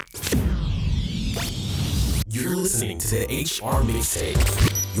You're listening to the HR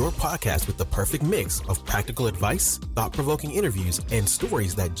Mixtape, your podcast with the perfect mix of practical advice, thought-provoking interviews, and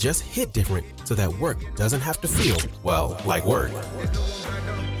stories that just hit different so that work doesn't have to feel, well, like work.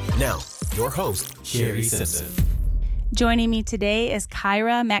 Now, your host, Shari Simpson. Joining me today is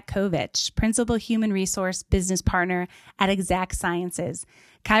Kyra Matkovich, Principal Human Resource Business Partner at Exact Sciences.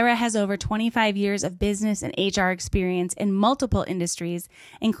 Kyra has over 25 years of business and HR experience in multiple industries,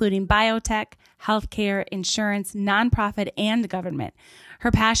 including biotech, healthcare, insurance, nonprofit, and government.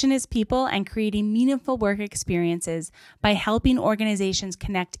 Her passion is people and creating meaningful work experiences by helping organizations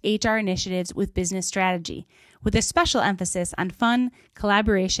connect HR initiatives with business strategy, with a special emphasis on fun,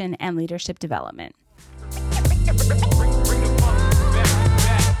 collaboration, and leadership development.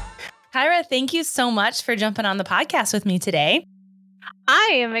 Kyra, thank you so much for jumping on the podcast with me today.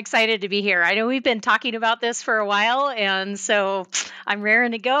 I am excited to be here. I know we've been talking about this for a while, and so I'm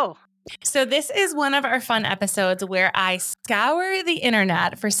raring to go. So this is one of our fun episodes where I scour the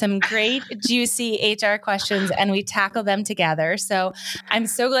internet for some great, juicy HR questions, and we tackle them together. So I'm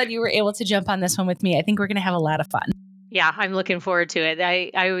so glad you were able to jump on this one with me. I think we're going to have a lot of fun. Yeah, I'm looking forward to it.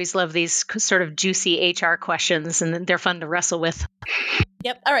 I always love these sort of juicy HR questions, and they're fun to wrestle with.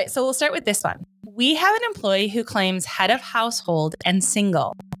 Yep. All right. So we'll start with this one. We have an employee who claims head of household and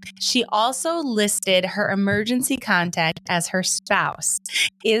single. She also listed her emergency contact as her spouse.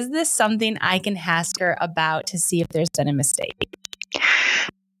 Is this something I can ask her about to see if there's been a mistake?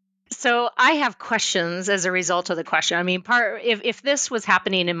 So I have questions as a result of the question. I mean, if this was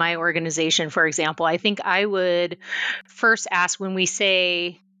happening in my organization, for example, I think I would first ask when we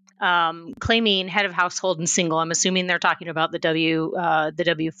say claiming head of household and single. I'm assuming they're talking about the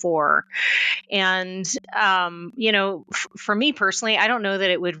W-4. And for me personally, I don't know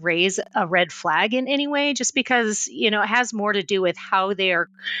that it would raise a red flag in any way, just because it has more to do with how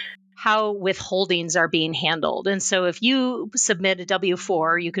withholdings are being handled. And so if you submit a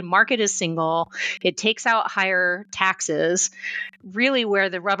W-4, you can mark it as single. It takes out higher taxes. Really where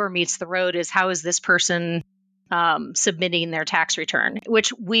the rubber meets the road is how is this person submitting their tax return,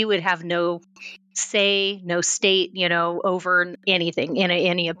 which we would have no say, no state, over anything, in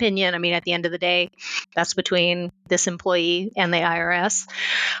any opinion. I mean, at the end of the day, that's between this employee and the IRS.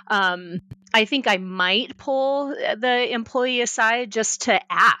 I think I might pull the employee aside just to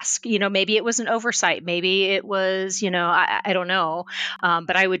ask, maybe it was an oversight. Maybe it was, I don't know.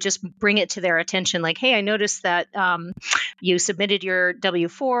 But I would just bring it to their attention like, hey, I noticed that you submitted your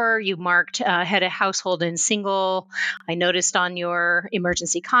W-4, you marked head of household and single. I noticed on your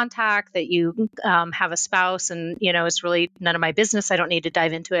emergency contact that you have a spouse, and, it's really none of my business. I don't need to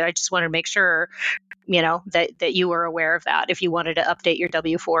dive into it. I just wanted to make sure that you were aware of that. If you wanted to update your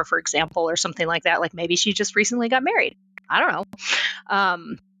W-4, for example, or something like that, like maybe she just recently got married. I don't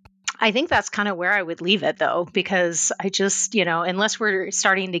know. I think that's kind of where I would leave it, though, because I just, unless we're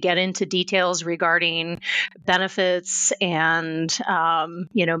starting to get into details regarding benefits and,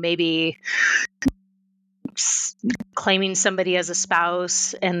 maybe claiming somebody as a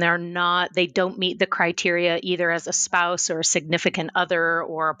spouse and they don't meet the criteria either as a spouse or a significant other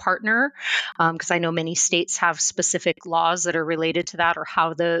or a partner, because I know many states have specific laws that are related to that, or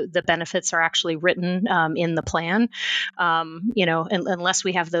how the benefits are actually written in the plan. Unless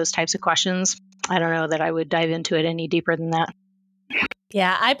we have those types of questions, I don't know that I would dive into it any deeper than that.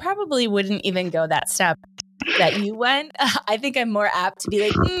 Yeah, I probably wouldn't even go that step that you went. I think I'm more apt to be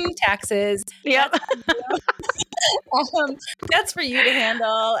like, taxes. Yep. That's for you to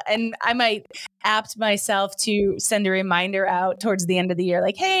handle. And I might apt myself to send a reminder out towards the end of the year,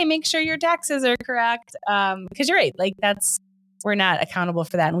 like, hey, make sure your taxes are correct. Because you're right. Like we're not accountable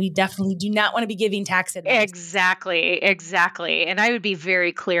for that. And we definitely do not want to be giving tax advice. Exactly. And I would be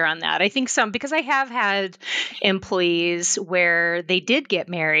very clear on that. I think because I have had employees where they did get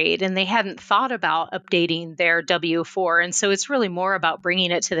married and they hadn't thought about updating their W-4. And so it's really more about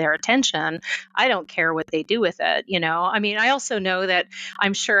bringing it to their attention. I don't care what they do with it. I mean, I also know that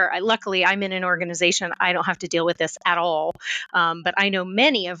luckily I'm in an organization, I don't have to deal with this at all. But I know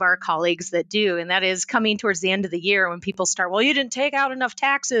many of our colleagues that do, and that is coming towards the end of the year when people start, well, you didn't take out enough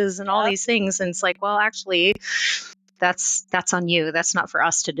taxes and all these things. And it's like, well, actually, that's on you. That's not for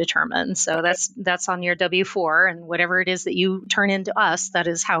us to determine. So that's on your W-4, and whatever it is that you turn into us, that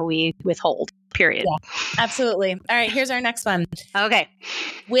is how we withhold, period. Yeah, absolutely. All right, here's our next one. Okay.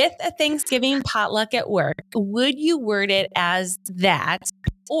 With a Thanksgiving potluck at work, would you word it as that,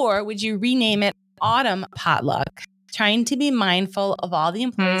 or would you rename it autumn potluck, trying to be mindful of all the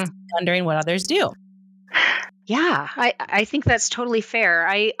employees wondering what others do? Yeah, I think that's totally fair.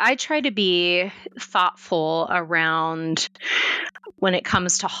 I try to be thoughtful around when it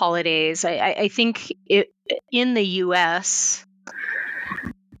comes to holidays. I think in the U.S.,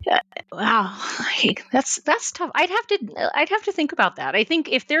 wow, that's tough. I'd have to think about that. I think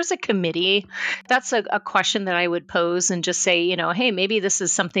if there's a committee, that's a question that I would pose and just say, hey, maybe this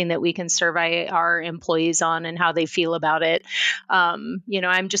is something that we can survey our employees on and how they feel about it. I'm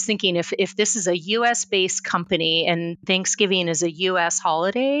just thinking if this is a U.S. based company and Thanksgiving is a U.S.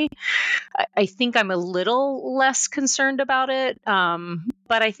 holiday, I think I'm a little less concerned about it.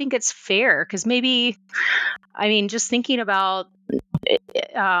 But I think it's fair because maybe, just thinking about,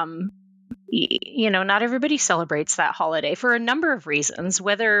 not everybody celebrates that holiday for a number of reasons,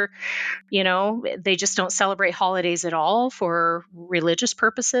 whether, they just don't celebrate holidays at all for religious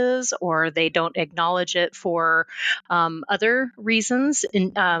purposes, or they don't acknowledge it for other reasons.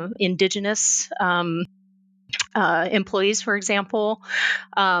 Indigenous employees, for example,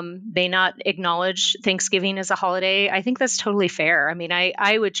 may not acknowledge Thanksgiving as a holiday. I think that's totally fair.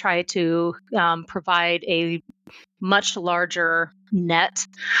 I would try to provide a much larger net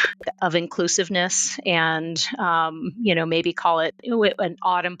of inclusiveness and, maybe call it an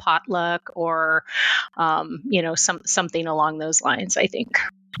autumn potluck or, something along those lines, I think.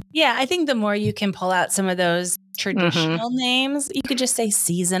 Yeah, I think the more you can pull out some of those traditional names, you could just say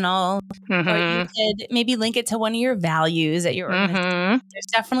seasonal, or you could maybe link it to one of your values at your organization. There's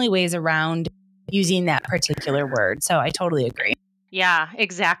definitely ways around using that particular word. So I totally agree. Yeah,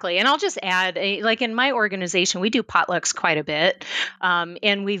 exactly. And I'll just add, like in my organization, we do potlucks quite a bit,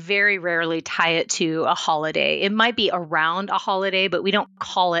 and we very rarely tie it to a holiday. It might be around a holiday, but we don't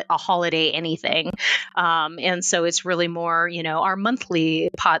call it a holiday anything. And so it's really more, our monthly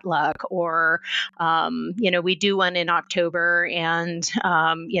potluck, or, we do one in October, and,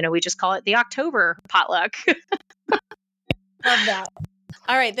 we just call it the October potluck. Love that.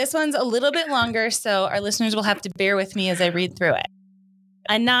 All right, this one's a little bit longer, so our listeners will have to bear with me as I read through it.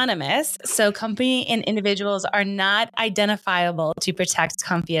 Anonymous, so company and individuals are not identifiable to protect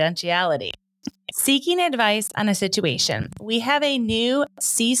confidentiality. Seeking advice on a situation. We have a new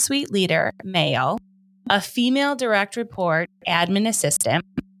C-suite leader, male, a female direct report, admin assistant,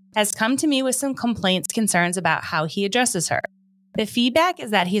 has come to me with some complaints, concerns about how he addresses her. The feedback is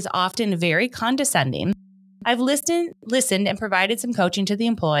that he's often very condescending. I've listened and provided some coaching to the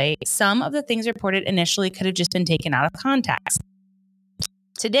employee. Some of the things reported initially could have just been taken out of context.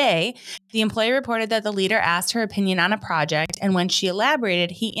 Today, the employee reported that the leader asked her opinion on a project, and when she elaborated,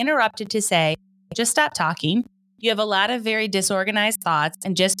 he interrupted to say, "Just stop talking. You have a lot of very disorganized thoughts,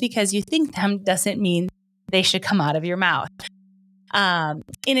 and just because you think them doesn't mean they should come out of your mouth."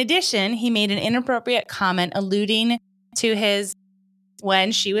 In addition, he made an inappropriate comment alluding to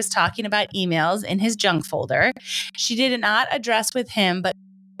when she was talking about emails in his junk folder. She did not address with him, but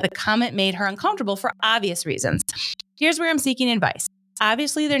the comment made her uncomfortable for obvious reasons. Here's where I'm seeking advice.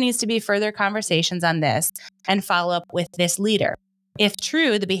 Obviously, there needs to be further conversations on this and follow up with this leader. If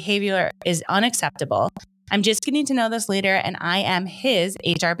true, the behavior is unacceptable. I'm just getting to know this leader, and I am his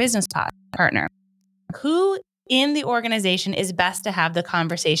HR business partner. Who in the organization is best to have the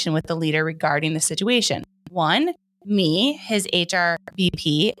conversation with the leader regarding the situation? 1, me, his HR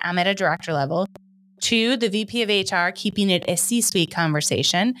VP. I'm at a director level. 2, the VP of HR, keeping it a C-suite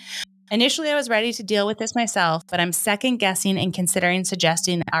conversation. Initially, I was ready to deal with this myself, but I'm second guessing and considering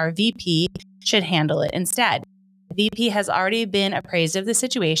suggesting our VP should handle it instead. The VP has already been appraised of the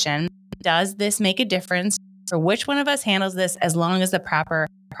situation. Does this make a difference for which one of us handles this as long as the proper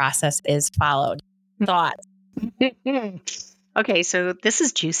process is followed? Thoughts? Okay, so this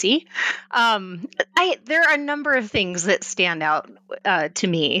is juicy. There are a number of things that stand out to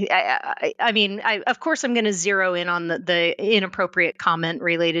me. Of course, I'm going to zero in on the inappropriate comment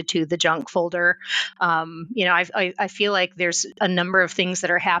related to the junk folder. I feel like there's a number of things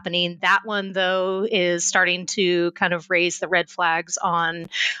that are happening. That one, though, is starting to kind of raise the red flags on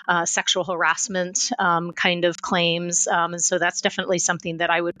sexual harassment kind of claims. And so that's definitely something that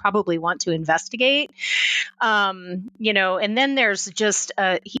I would probably want to investigate. And then there's just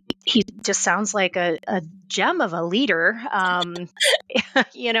he just sounds like a gem of a leader.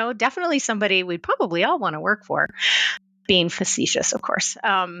 Definitely somebody we'd probably all want to work for. Being facetious, of course.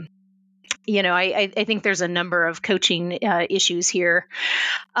 I think there's a number of coaching issues here.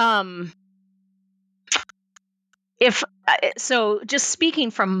 So just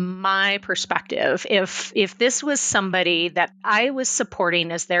speaking from my perspective, if this was somebody that I was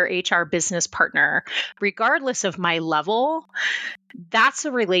supporting as their HR business partner, regardless of my level, that's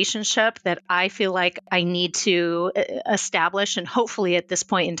a relationship that I feel like I need to establish. And hopefully at this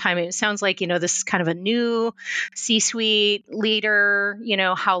point in time, it sounds like, this is kind of a new C-suite leader.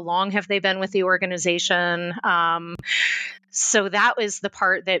 How long have they been with the organization? So that was the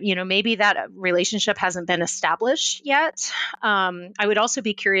part that, maybe that relationship hasn't been established yet. I would also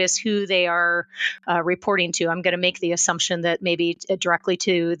be curious who they are reporting to. I'm going to make the assumption that maybe directly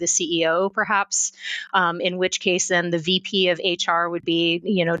to the CEO, perhaps, in which case then the VP of HR would be,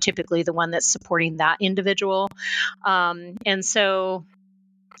 typically the one that's supporting that individual. And so,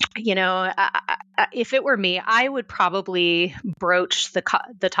 if it were me, I would probably broach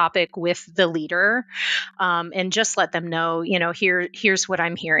the topic with the leader, and just let them know, here's what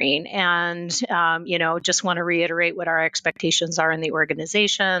I'm hearing, and just want to reiterate what our expectations are in the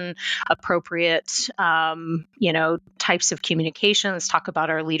organization, appropriate, types of communication. Let's talk about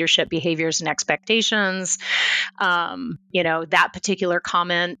our leadership behaviors and expectations. That particular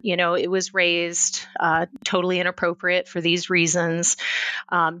comment, it was raised, totally inappropriate for these reasons.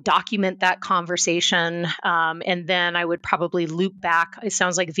 Document that conversation. And then I would probably loop back. It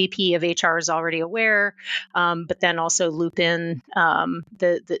sounds like VP of HR is already aware, but then also loop in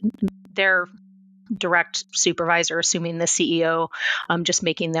their direct supervisor, assuming the CEO, just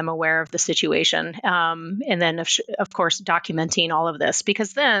making them aware of the situation. And then, of course, documenting all of this,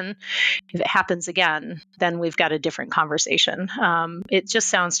 because then if it happens again, then we've got a different conversation. It just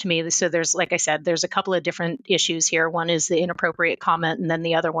sounds to me, so there's, like I said, there's a couple of different issues here. One is the inappropriate comment, and then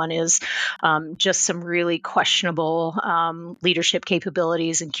the other one is just some really questionable leadership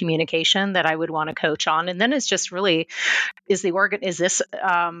capabilities and communication that I would want to coach on. And then it's just really, is this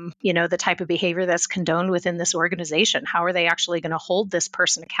the type of behavior that's condoned within this organization? How are they actually going to hold this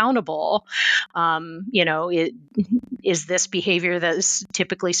person accountable? Is this behavior that is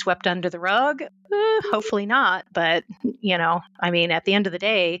typically swept under the rug? Hopefully not. But, at the end of the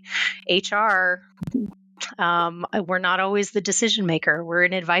day, HR, we're not always the decision maker. We're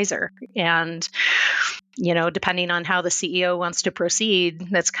an advisor. And, depending on how the CEO wants to proceed,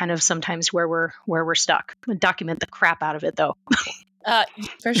 that's kind of sometimes where we're stuck. Document the crap out of it, though.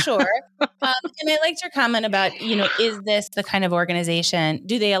 For sure. And I liked your comment about, is this the kind of organization?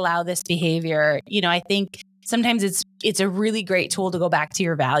 Do they allow this behavior? I think sometimes it's a really great tool to go back to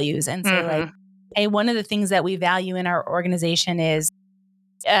your values and say, like, hey, one of the things that we value in our organization is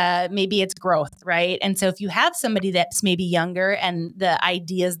maybe it's growth, right? And so if you have somebody that's maybe younger and the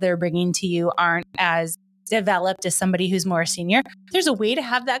ideas they're bringing to you aren't as developed as somebody who's more senior, there's a way to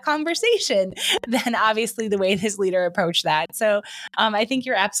have that conversation than obviously the way this leader approached that. So I think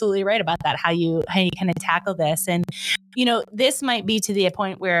you're absolutely right about that, how you kind of tackle this. And, this might be to the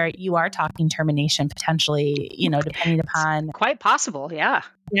point where you are talking termination potentially, depending upon. Quite possible. Yeah.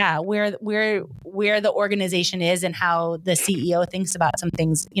 Yeah. Where the organization is and how the CEO thinks about some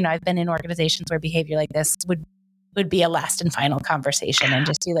things. I've been in organizations where behavior like this would be a last and final conversation and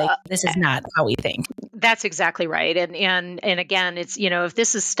just be like, this is not how we think. That's exactly right. And again, it's, if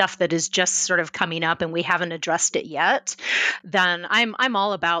this is stuff that is just sort of coming up and we haven't addressed it yet, then I'm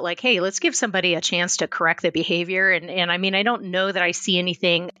all about like, hey, let's give somebody a chance to correct the behavior. And I don't know that I see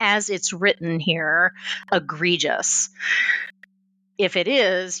anything as it's written here egregious. If it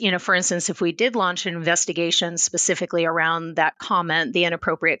is, for instance, if we did launch an investigation specifically around that comment, the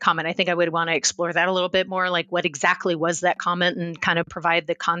inappropriate comment, I think I would want to explore that a little bit more, like what exactly was that comment and kind of provide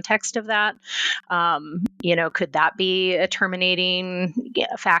the context of that. Could that be a terminating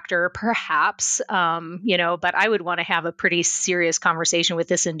factor? Perhaps, but I would want to have a pretty serious conversation with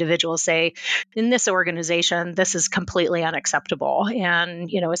this individual, say, in this organization, this is completely unacceptable. And,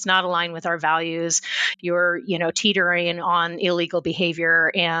 it's not aligned with our values. You're, teetering on illegal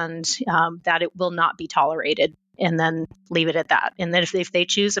behavior and that it will not be tolerated, and then leave it at that. And then if they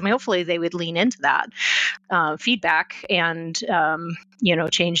choose, hopefully they would lean into that feedback and,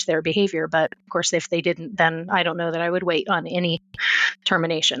 change their behavior. But of course, if they didn't, then I don't know that I would wait on any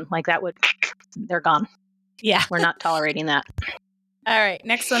termination. Like that they're gone. Yeah. We're not tolerating that. All right.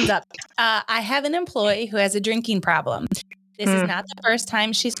 Next one's up. I have an employee who has a drinking problem. This is not the first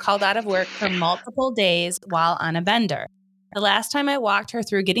time she's called out of work for multiple days while on a bender. The last time I walked her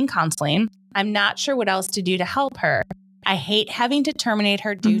through getting counseling, I'm not sure what else to do to help her. I hate having to terminate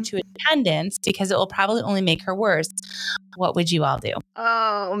her due to attendance because it will probably only make her worse. What would you all do?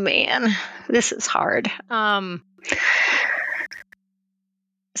 Oh, man, this is hard.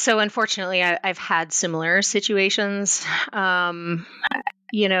 So unfortunately, I've had similar situations. The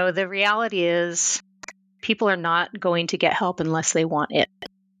reality is people are not going to get help unless they want it.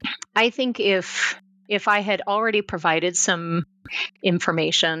 I think if if I had already provided some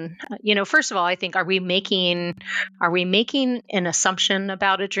information, first of all, I think, are we making an assumption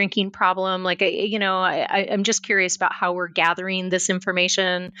about a drinking problem? Like, I'm just curious about how we're gathering this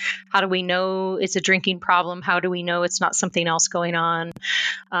information. How do we know it's a drinking problem? How do we know it's not something else going on?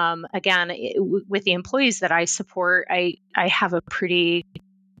 Again, with the employees that I support, I have a pretty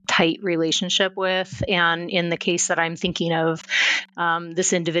tight relationship with. And in the case that I'm thinking of,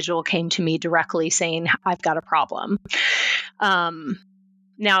 this individual came to me directly saying, I've got a problem.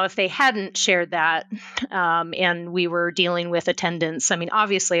 Now, if they hadn't shared that and we were dealing with attendance, I mean,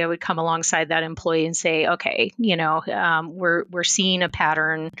 obviously I would come alongside that employee and say, okay, we're seeing a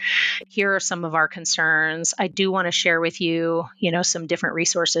pattern. Here are some of our concerns. I do want to share with you, some different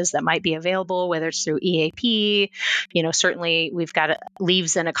resources that might be available, whether it's through EAP. Certainly we've got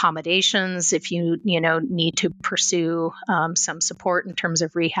leaves and accommodations if you, need to pursue some support in terms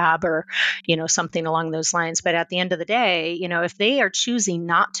of rehab or, something along those lines. But at the end of the day, if they are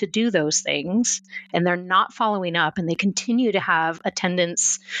choosing not to do those things and they're not following up and they continue to have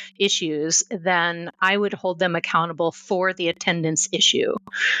attendance issues, then I would hold them accountable for the attendance issue.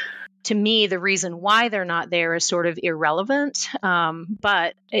 To me, the reason why they're not there is sort of irrelevant.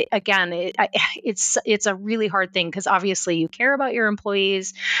 But again, it's a really hard thing because obviously you care about your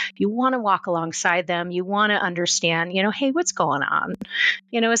employees. You want to walk alongside them. You want to understand, hey, what's going on?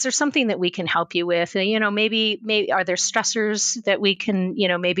 Is there something that we can help you with? Maybe are there stressors that we can,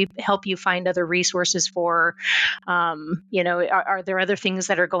 maybe help you find other resources for? Are there other things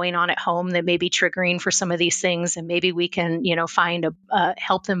that are going on at home that may be triggering for some of these things? And maybe we can,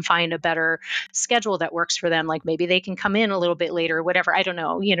 help them find a better schedule that works for them. Like maybe they can come in a little bit later or whatever. I don't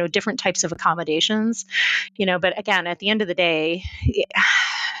know, different types of accommodations, but again, at the end of the day,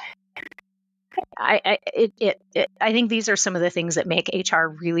 I think these are some of the things that make HR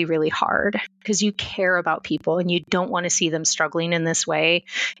really, really hard because you care about people and you don't want to see them struggling in this way.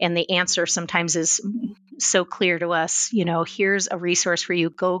 And the answer sometimes is so clear to us, here's a resource for you,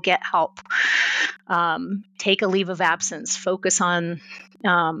 go get help, take a leave of absence, focus on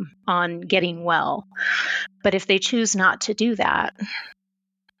getting well. But if they choose not to do that,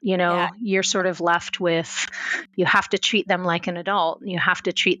 you're sort of left with, you have to treat them like an adult. You have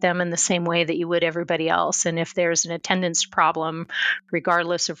to treat them in the same way that you would everybody else. And if there's an attendance problem,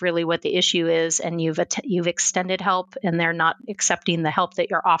 regardless of really what the issue is, and you've extended help and they're not accepting the help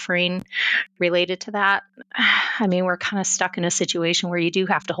that you're offering related to that, I mean, we're kind of stuck in a situation where you do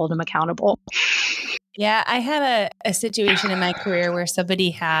have to hold them accountable. Yeah, I had a situation in my career where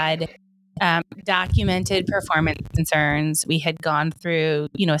somebody had documented performance concerns. We had gone through,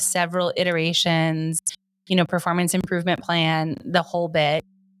 several iterations, performance improvement plan, the whole bit.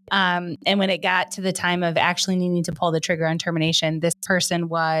 And when it got to the time of actually needing to pull the trigger on termination, this person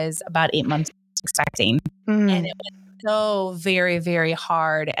was about 8 months expecting. And it was so very, very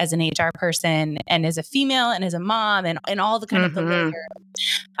hard as an HR person and as a female and as a mom and all the kind of the layer.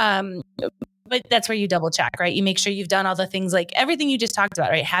 But that's where you double check, right? You make sure you've done all the things like everything you just talked about,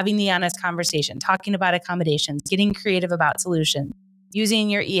 right? Having the honest conversation, talking about accommodations, getting creative about solutions, using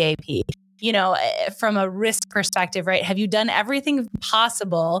your EAP, from a risk perspective, right? Have you done everything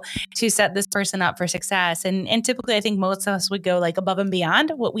possible to set this person up for success? And typically I think most of us would go like above and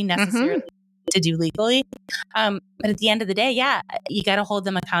beyond what we necessarily need to do legally. But at the end of the day, you got to hold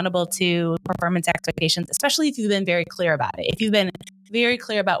them accountable to performance expectations, especially if you've been very clear about it. If you've been very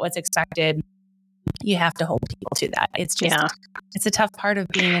clear about what's expected, you have to hold people to that. It's just, it's a tough part of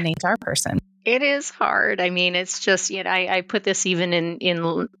being an HR person. It is hard. I mean, it's just, I put this even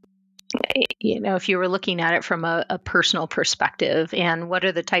in if you were looking at it from a personal perspective, and what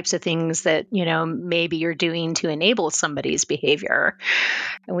are the types of things that, maybe you're doing to enable somebody's behavior.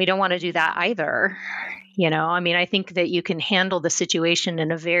 And we don't want to do that either. I think that you can handle the situation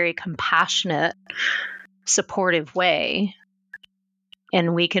in a very compassionate, supportive way.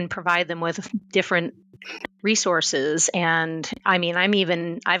 And we can provide them with different resources. And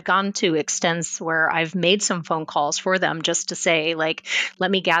I've gone to extents where I've made some phone calls for them just to say, like, let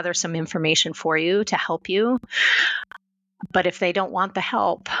me gather some information for you to help you. But if they don't want the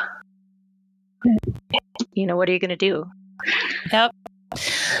help, what are you going to do? Yep.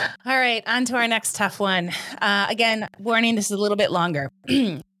 All right. On to our next tough one. Again, warning, this is a little bit longer.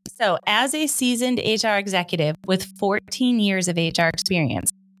 So as a seasoned HR executive with 14 years of HR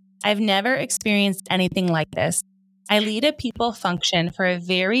experience, I've never experienced anything like this. I lead a people function for a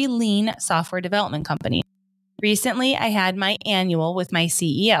very lean software development company. Recently, I had my annual with my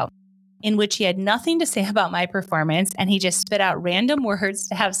CEO, in which he had nothing to say about my performance, and he just spit out random words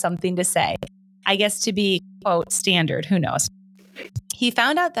to have something to say. I guess to be, quote, standard, who knows? He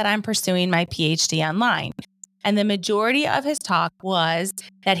found out that I'm pursuing my PhD online. And the majority of his talk was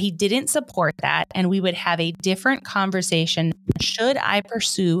that he didn't support that and we would have a different conversation should I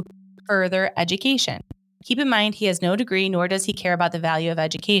pursue further education. Keep in mind, he has no degree, nor does he care about the value of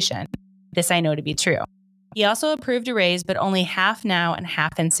education. This I know to be true. He also approved a raise, but only half now and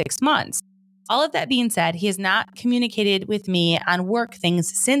half in 6 months. All of that being said, he has not communicated with me on work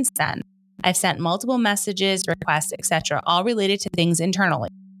things since then. I've sent multiple messages, requests, etc., all related to things internally.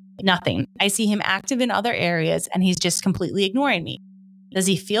 Nothing. I see him active in other areas and he's just completely ignoring me. Does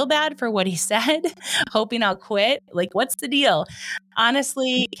he feel bad for what he said? Hoping I'll quit? Like, what's the deal?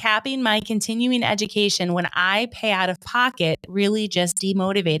 Honestly, capping my continuing education when I pay out of pocket really just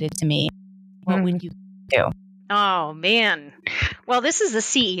demotivated to me. What would you do? Oh, man. Well, this is the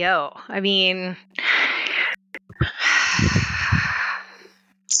CEO. I mean,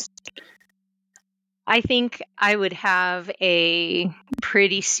 I think I would have a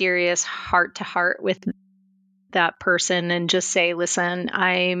pretty serious heart-to-heart with that person and just say, listen,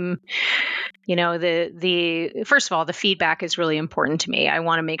 I'm, first of all, the feedback is really important to me. I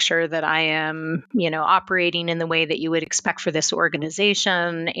want to make sure that I am, operating in the way that you would expect for this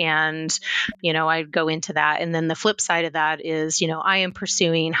organization. And, I'd go into that. And then the flip side of that is, I am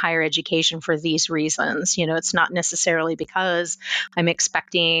pursuing higher education for these reasons. It's not necessarily because I'm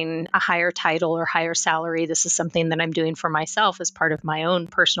expecting a higher title or higher salary. This is something that I'm doing for myself as part of my own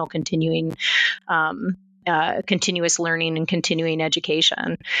personal continuous learning and continuing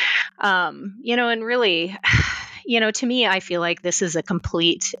education. And really, to me, I feel like this is a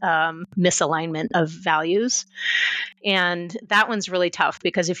complete misalignment of values. And that one's really tough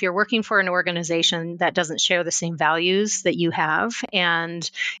because if you're working for an organization that doesn't share the same values that you have, and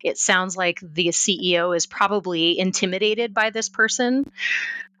it sounds like the CEO is probably intimidated by this person,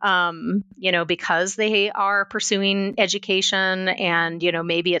 because they are pursuing education and,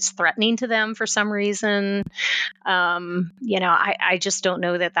 maybe it's threatening to them for some reason. I just don't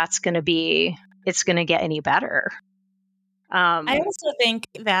know that it's going to get any better. I also think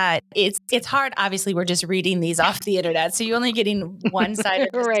that it's hard. Obviously, we're just reading these off the internet, so you're only getting one side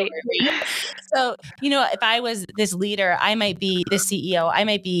of the right. story. So, if I was this leader, I might be the CEO. I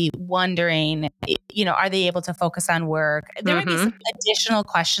might be wondering, are they able to focus on work? There might be some additional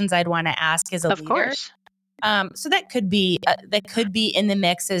questions I'd want to ask as a leader. Of course. So that could be in the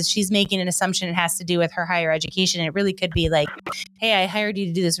mix as she's making an assumption it has to do with her higher education. It really could be like, hey, I hired you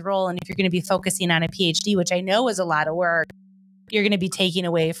to do this role. And if you're going to be focusing on a PhD, which I know is a lot of work, you're going to be taking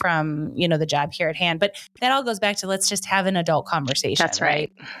away from, the job here at hand. But that all goes back to let's just have an adult conversation. That's right.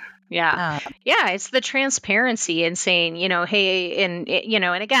 Yeah. It's the transparency and saying, hey, and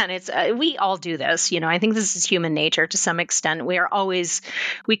again, it's, we all do this, I think this is human nature to some extent.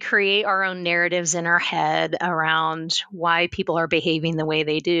 We create our own narratives in our head around why people are behaving the way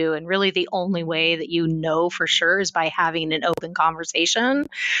they do. And really the only way that for sure is by having an open conversation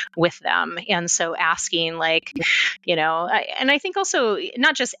with them. And so asking and I think also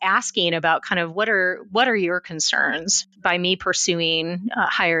not just asking about kind of what are your concerns by me pursuing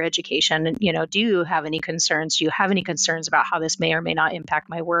higher education. And, do you have any concerns? Do you have any concerns about how this may or may not impact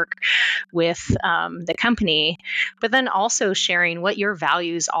my work with the company? But then also sharing what your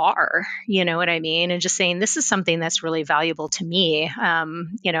values are, you know what I mean? And just saying, this is something that's really valuable to me.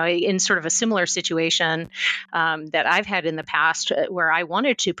 In sort of a similar situation that I've had in the past where I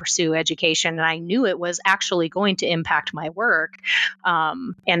wanted to pursue education and I knew it was actually going to impact my work.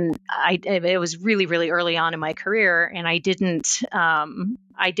 And it was really, really early on in my career and I didn't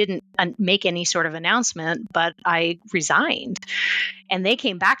make any sort of announcement, but I resigned. And they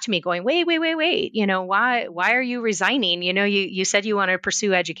came back to me going, wait, why are you resigning? You said you want to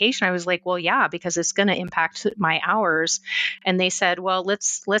pursue education. I was like, well, yeah, because it's going to impact my hours. And they said, well,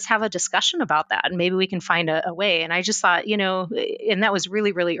 let's have a discussion about that. And maybe we can find a way. And I just thought, and that was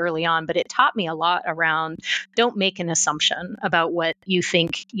really, really early on, but it taught me a lot around don't make an assumption about what you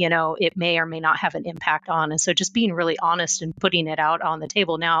think, it may or may not have an impact on. And so just being really honest and putting it out on the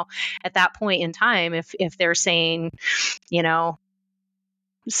table. Now, at that point in time, if they're saying,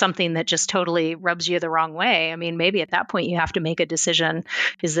 something that just totally rubs you the wrong way, I mean, maybe at that point you have to make a decision.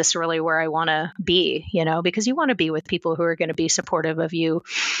 Is this really where I want to be? Because you want to be with people who are going to be supportive of you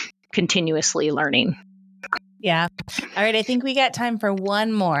continuously learning. Yeah. All right. I think we got time for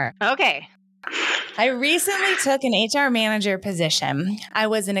one more. Okay. I recently took an HR manager position. I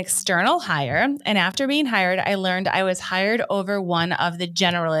was an external hire, and after being hired, I learned I was hired over one of the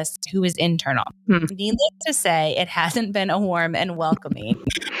generalists who was internal. Needless to say, it hasn't been a warm and welcoming,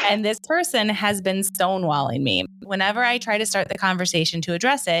 and this person has been stonewalling me. Whenever I try to start the conversation to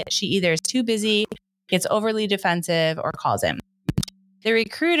address it, she either is too busy, gets overly defensive, or calls him. The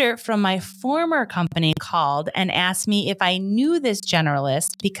recruiter from my former company called and asked me if I knew this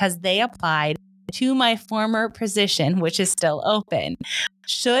generalist because they applied to my former position, which is still open.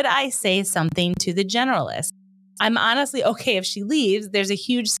 Should I say something to the generalist? I'm honestly okay if she leaves. There's a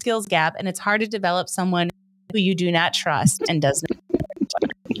huge skills gap, and it's hard to develop someone who you do not trust and does not.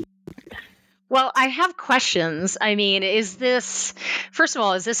 Well, I have questions. I mean, first of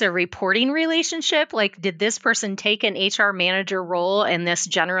all, is this a reporting relationship? Like, did this person take an HR manager role and this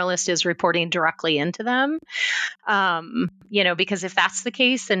generalist is reporting directly into them? Because if that's the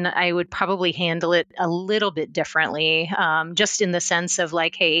case, then I would probably handle it a little bit differently, just in the sense of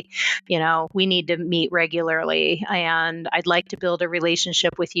like, hey, we need to meet regularly and I'd like to build a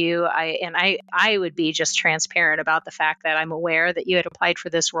relationship with you. I would be just transparent about the fact that I'm aware that you had applied for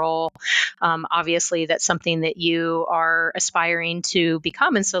this role. Obviously, that's something that you are aspiring to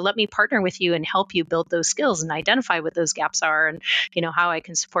become. And so let me partner with you and help you build those skills and identify what those gaps are and, how I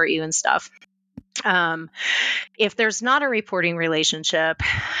can support you and stuff. If there's not a reporting relationship,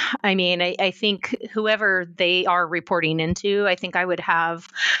 I think whoever they are reporting into, I think I would have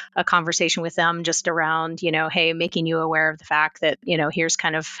a conversation with them just around, hey, making you aware of the fact that, here's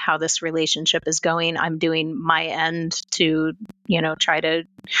kind of how this relationship is going. I'm doing my end to, try to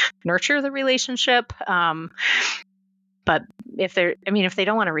nurture the relationship. But if they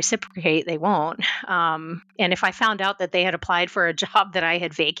don't want to reciprocate, they won't. And if I found out that they had applied for a job that I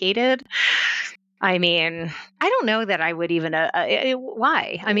had vacated, I don't know that I would even,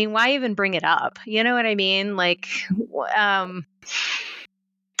 why? Why even bring it up? You know what I mean? Like,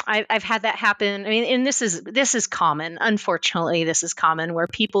 I've had that happen. And this is common. Unfortunately, this is common where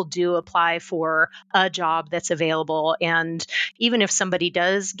people do apply for a job that's available. And even if somebody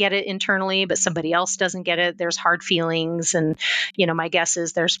does get it internally, but somebody else doesn't get it, there's hard feelings. And, my guess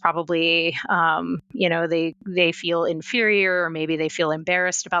is there's probably, they feel inferior, or maybe they feel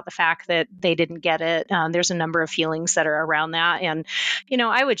embarrassed about the fact that they didn't get it. There's a number of feelings that are around that. And,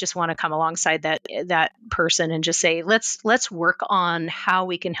 I would just want to come alongside that person and just say, let's work on how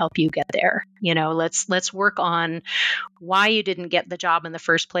we can help you get there. Let's work on why you didn't get the job in the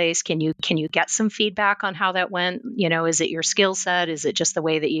first place. Can you get some feedback on how that went? Is it your skill set? Is it just the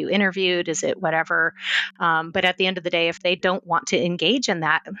way that you interviewed? Is it whatever? But at the end of the day, if they don't want to engage in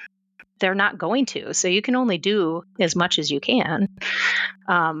that, they're not going to. So you can only do as much as you can.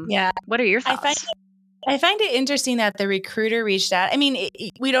 What are your thoughts? I find it interesting that the recruiter reached out.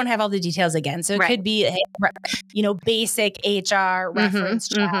 We don't have all the details again, so it could be, basic HR reference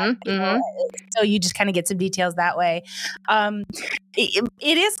check. So you just kind of get some details that way.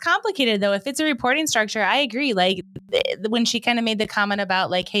 It is complicated though. If it's a reporting structure, I agree. Like when she kind of made the comment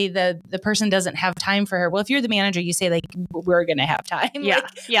about like, hey, the person doesn't have time for her. Well, if you're the manager, you say like, we're going to have time.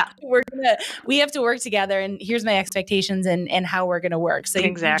 We have to work together, and here's my expectations and how we're going to work. So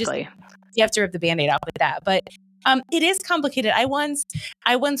exactly. You have to rip the Band-Aid off with that. But it is complicated. I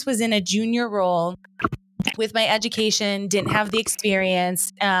once was in a junior role with my education, didn't have the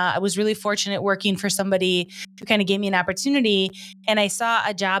experience. I was really fortunate working for somebody who kind of gave me an opportunity. And I saw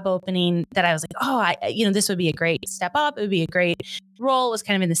a job opening that I was like, this would be a great step up. It would be a great role. It was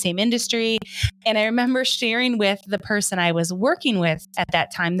kind of in the same industry. And I remember sharing with the person I was working with at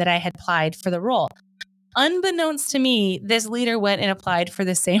that time that I had applied for the role. Unbeknownst to me, this leader went and applied for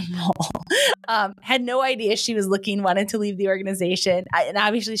the same role. Had no idea she was looking, wanted to leave the organization. And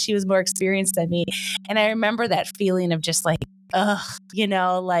obviously she was more experienced than me. And I remember that feeling of just like,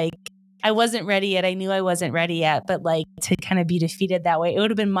 like I wasn't ready yet. I knew I wasn't ready yet, but like to kind of be defeated that way, it would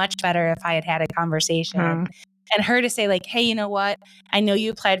have been much better if I had had a conversation and her to say like, hey, you know what? I know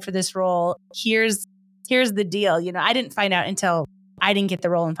you applied for this role. Here's the deal. I didn't find out until I didn't get the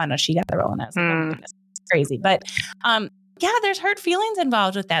role and found out she got the role. And I was like, oh my goodness. Crazy. But there's hurt feelings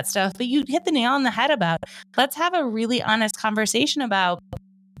involved with that stuff. But you hit the nail on the head about let's have a really honest conversation about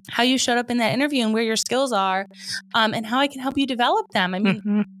how you showed up in that interview and where your skills are and how I can help you develop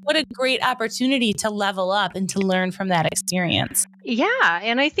them. What a great opportunity to level up and to learn from that experience. Yeah.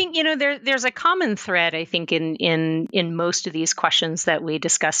 And I think, there's a common thread, I think, in most of these questions that we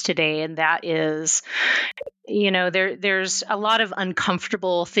discussed today. And that is, there's a lot of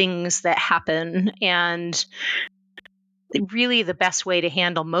uncomfortable things that happen. And really the best way to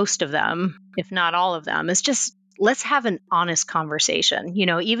handle most of them, if not all of them, is just let's have an honest conversation.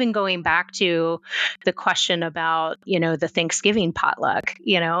 Even going back to the question about, the Thanksgiving potluck,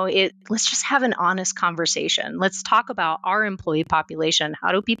 let's just have an honest conversation. Let's talk about our employee population.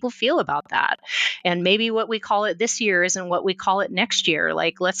 How do people feel about that? And maybe what we call it this year isn't what we call it next year.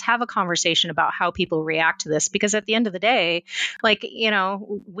 Like, let's have a conversation about how people react to this, because at the end of the day,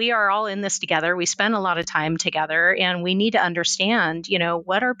 we are all in this together. We spend a lot of time together, and we need to understand,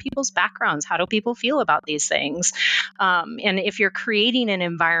 what are people's backgrounds? How do people feel about these things? And if you're creating an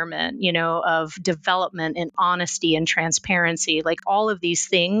environment, of development and honesty and transparency, like all of these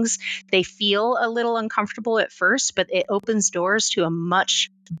things, they feel a little uncomfortable at first, but it opens doors to a much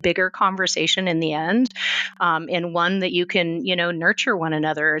bigger conversation in the end, and one that you can, nurture one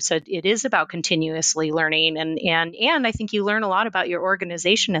another. So it is about continuously learning, and I think you learn a lot about your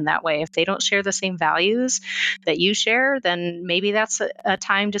organization in that way. If they don't share the same values that you share, then maybe that's a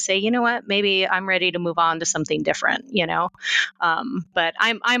time to say, you know what, maybe I'm ready to move on to something different. But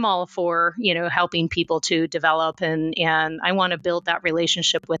I'm all for, helping people to develop, and I want to build that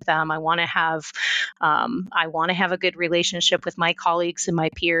relationship with them. I want to have a good relationship with my colleagues and my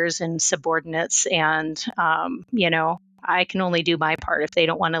peers and subordinates, and I can only do my part if they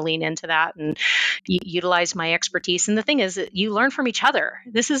don't want to lean into that and utilize my expertise. And the thing is that you learn from each other.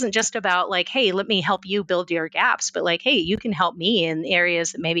 This isn't just about like, hey, let me help you build your gaps, but like, hey, you can help me in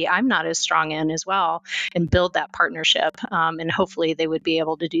areas that maybe I'm not as strong in as well, and build that partnership. And hopefully they would be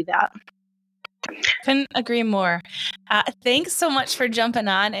able to do that. Couldn't agree more. Thanks so much for jumping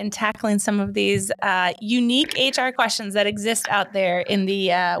on and tackling some of these unique HR questions that exist out there in the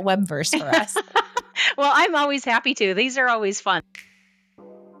webverse for us. Well, I'm always happy to. These are always fun.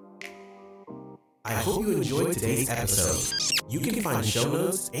 I hope you enjoyed today's episode. You can find show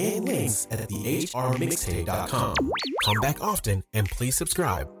notes and links at thehrmixtape.com. Come back often, and please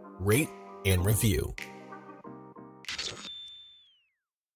subscribe, rate, and review.